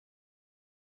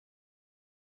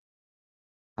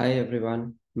Hi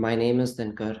everyone, my name is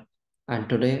Dinkar, and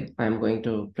today I am going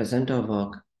to present a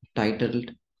work titled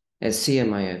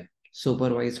SCMIF,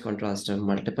 Supervised Contrastive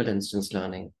Multiple Instance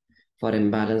Learning for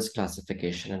Imbalance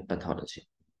Classification and Pathology.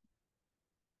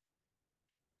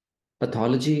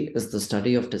 Pathology is the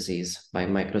study of disease by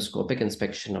microscopic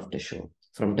inspection of tissue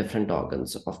from different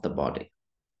organs of the body.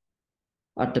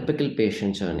 A typical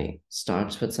patient journey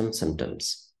starts with some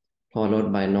symptoms,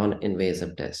 followed by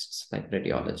non-invasive tests like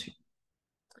radiology.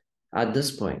 At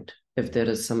this point, if there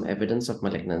is some evidence of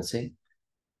malignancy,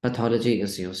 pathology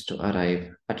is used to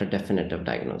arrive at a definitive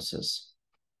diagnosis.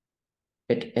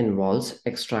 It involves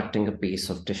extracting a piece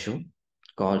of tissue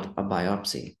called a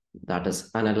biopsy that is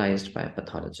analyzed by a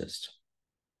pathologist.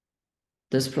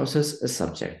 This process is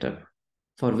subjective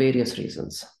for various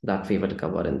reasons that we will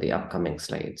cover in the upcoming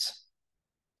slides.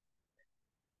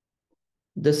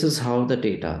 This is how the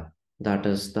data, that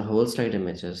is the whole slide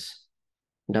images,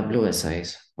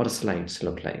 WSIs or slides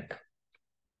look like.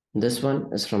 This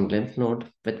one is from lymph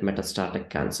node with metastatic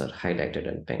cancer highlighted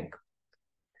in pink.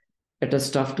 It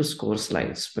is tough to score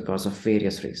slides because of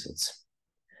various reasons.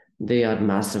 They are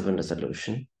massive in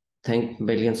resolution, think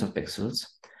billions of pixels,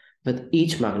 with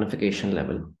each magnification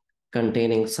level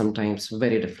containing sometimes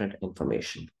very different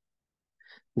information.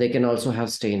 They can also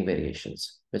have stain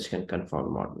variations, which can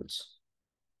confound models.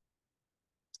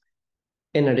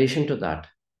 In addition to that,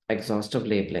 exhaustive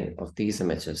labeling of these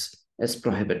images is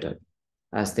prohibited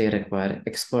as they require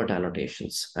expert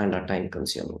annotations and are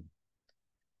time-consuming.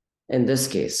 In this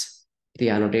case, the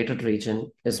annotated region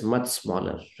is much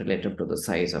smaller relative to the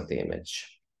size of the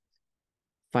image.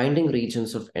 Finding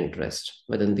regions of interest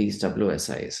within these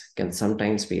WSIs can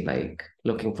sometimes be like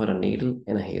looking for a needle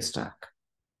in a haystack.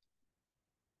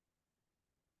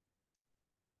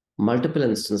 Multiple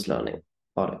instance learning,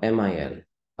 or MIL,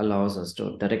 allows us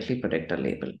to directly predict a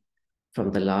label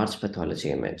from the large pathology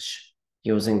image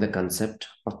using the concept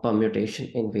of permutation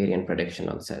invariant prediction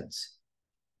on cells.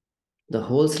 The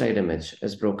whole slide image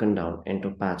is broken down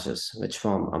into patches which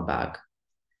form a bag.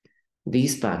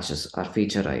 These patches are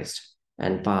featurized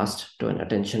and passed to an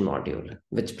attention module,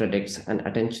 which predicts an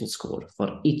attention score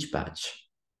for each patch.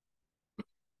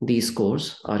 These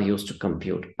scores are used to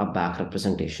compute a bag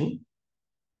representation,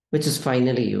 which is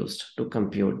finally used to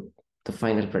compute the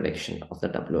final prediction of the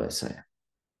WSI.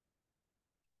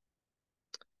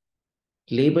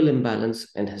 Label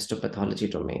imbalance in histopathology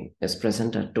domain is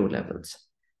present at two levels,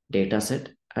 dataset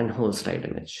and whole slide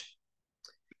image.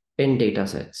 In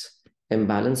datasets,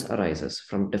 imbalance arises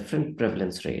from different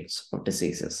prevalence rates of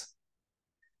diseases.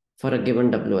 For a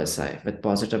given WSI with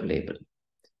positive label,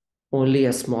 only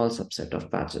a small subset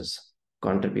of patches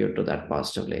contribute to that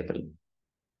positive label.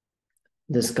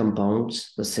 This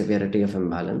compounds the severity of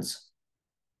imbalance,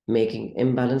 making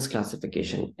imbalance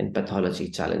classification in pathology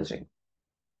challenging.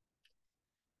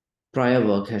 Prior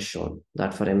work has shown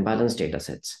that for imbalanced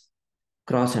datasets,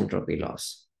 cross-entropy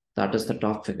loss, that is the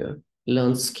top figure,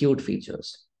 learns skewed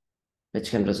features, which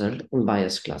can result in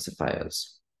biased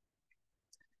classifiers.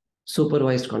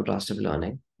 Supervised contrastive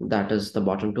learning, that is the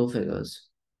bottom two figures,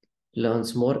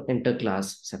 learns more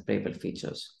interclass separable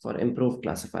features for improved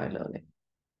classifier learning.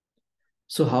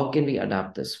 So how can we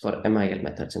adapt this for MIL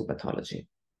methods in pathology?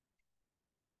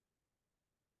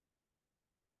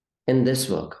 In this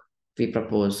work, we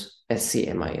propose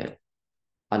SCMIL,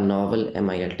 a novel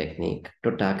MIL technique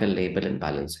to tackle label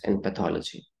imbalance in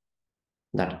pathology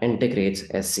that integrates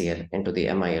SCL into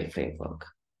the MIL framework.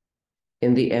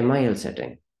 In the MIL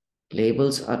setting,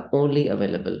 labels are only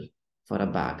available for a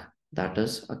bag, that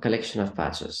is, a collection of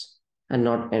patches, and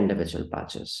not individual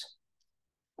patches.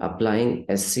 Applying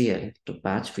SCL to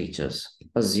patch features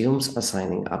assumes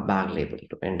assigning a bag label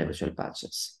to individual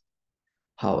patches.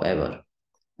 However,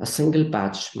 a single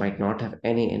patch might not have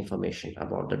any information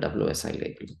about the WSI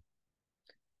label.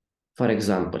 For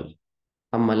example,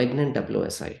 a malignant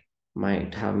WSI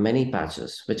might have many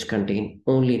patches which contain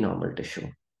only normal tissue.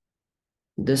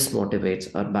 This motivates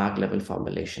a bag level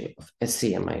formulation of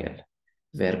SCMIL,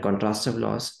 where contrastive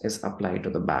loss is applied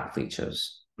to the bag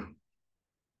features.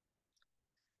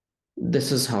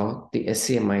 This is how the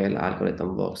SCMIL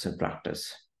algorithm works in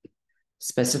practice.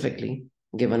 Specifically,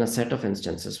 given a set of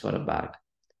instances for a bag,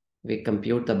 we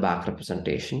compute the bag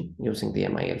representation using the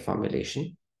MIL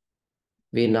formulation.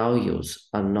 We now use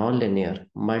a nonlinear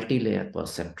multi-layer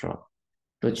perceptron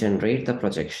to generate the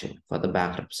projection for the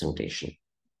bag representation.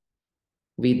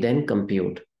 We then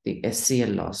compute the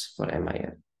SCL loss for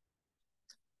MIL.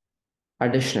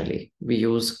 Additionally, we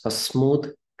use a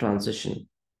smooth transition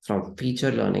from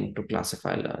feature learning to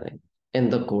classifier learning in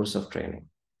the course of training,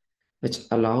 which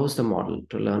allows the model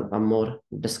to learn a more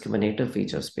discriminative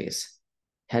feature space,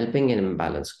 helping in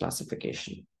imbalance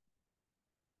classification.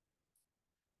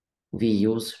 We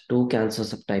use two cancer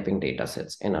subtyping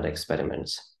datasets in our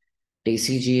experiments,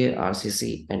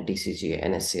 TCGA-RCC and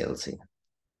TCGA-NSCLC,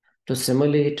 to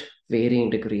simulate varying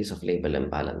degrees of label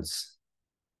imbalance.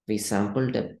 We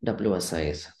sampled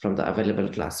WSIs from the available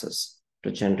classes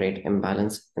to generate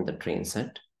imbalance in the train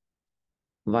set,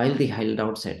 while the held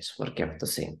out sets were kept the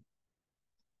same.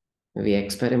 We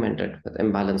experimented with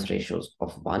imbalance ratios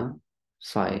of 1,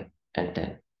 5, and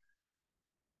 10.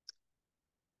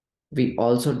 We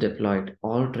also deployed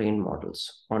all trained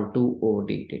models on two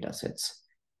OOD datasets,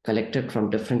 collected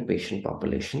from different patient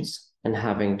populations and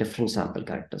having different sample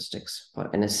characteristics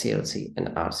for NSCLC and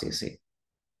RCC.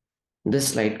 This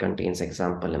slide contains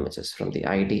example images from the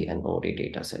ID and OOD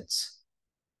datasets.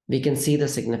 We can see the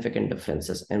significant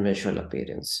differences in visual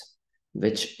appearance,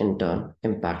 which in turn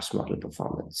impacts model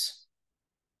performance.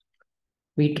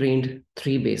 We trained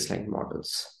three baseline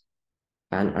models: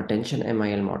 an attention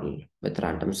MIL model with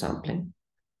random sampling,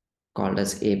 called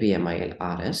as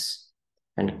ABMIL-RS,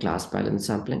 and class balance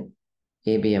sampling,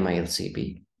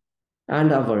 ABMIL-CB,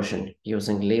 and a version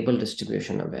using label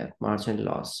distribution-aware margin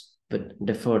loss with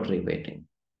deferred reweighting,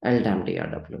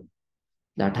 LDAM-DRW,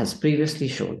 that has previously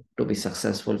shown to be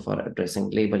successful for addressing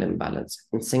label imbalance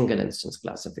in single-instance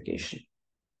classification.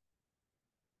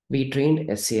 We trained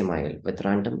SCMIL with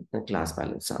random and class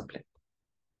balance sampling.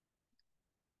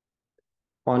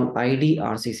 On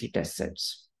ID-RCC test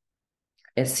sets,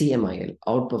 SCMIL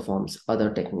outperforms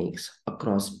other techniques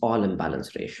across all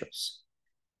imbalance ratios,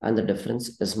 and the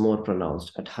difference is more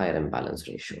pronounced at higher imbalance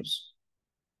ratios.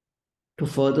 To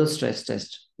further stress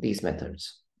test these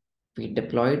methods, we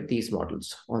deployed these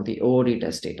models on the OOD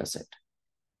test dataset,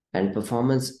 and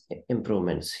performance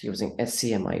improvements using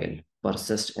SCMIL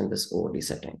persist in this OOD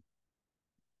setting.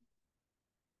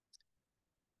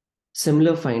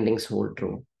 Similar findings hold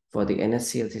true for the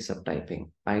NSCLC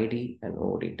subtyping, ID, and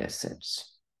OOD test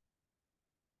sets.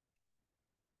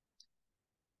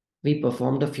 We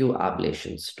performed a few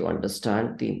ablations to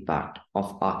understand the impact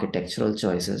of architectural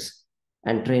choices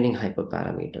and training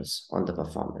hyperparameters on the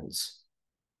performance.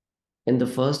 In the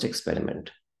first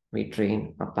experiment, we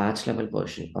trained a patch-level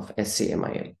version of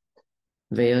SCMIL,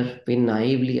 where we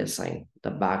naively assign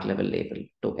the back-level label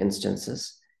to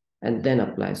instances and then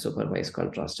apply supervised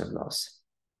contrastive loss.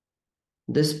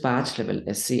 This patch-level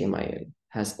SCMIL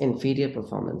has inferior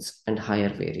performance and higher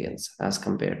variance as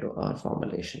compared to our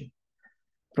formulation,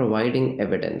 providing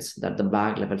evidence that the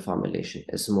back-level formulation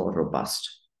is more robust.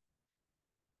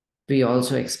 We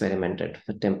also experimented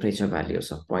with temperature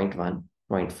values of 0.1,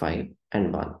 0.5,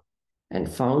 and 1,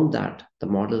 and found that the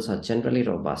models are generally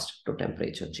robust to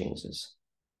temperature changes.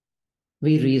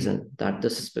 We reason that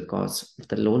this is because of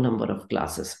the low number of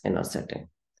classes in our setting,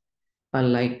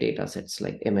 unlike datasets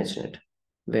like ImageNet,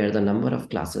 where the number of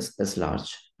classes is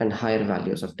large and higher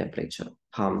values of temperature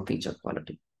harm feature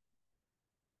quality.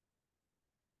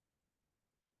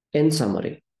 In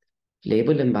summary,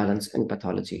 label imbalance in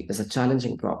pathology is a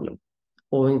challenging problem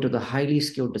owing to the highly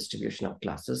skewed distribution of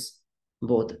classes,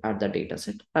 both at the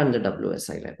dataset and the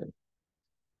WSI level.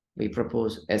 We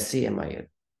propose SCMIL,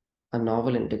 a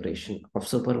novel integration of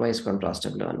supervised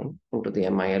contrastive learning into the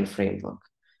MIL framework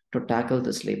to tackle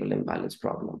this label imbalance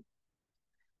problem.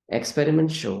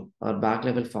 Experiments show our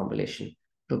back-level formulation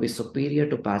to be superior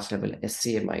to patch-level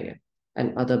SCMIL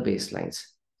and other baselines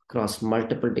across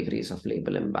multiple degrees of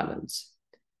label imbalance,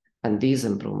 and these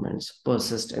improvements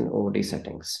persist in OOD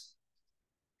settings.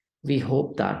 We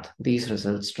hope that these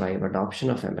results drive adoption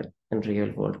of ML in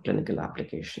real-world clinical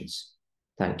applications.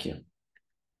 Thank you.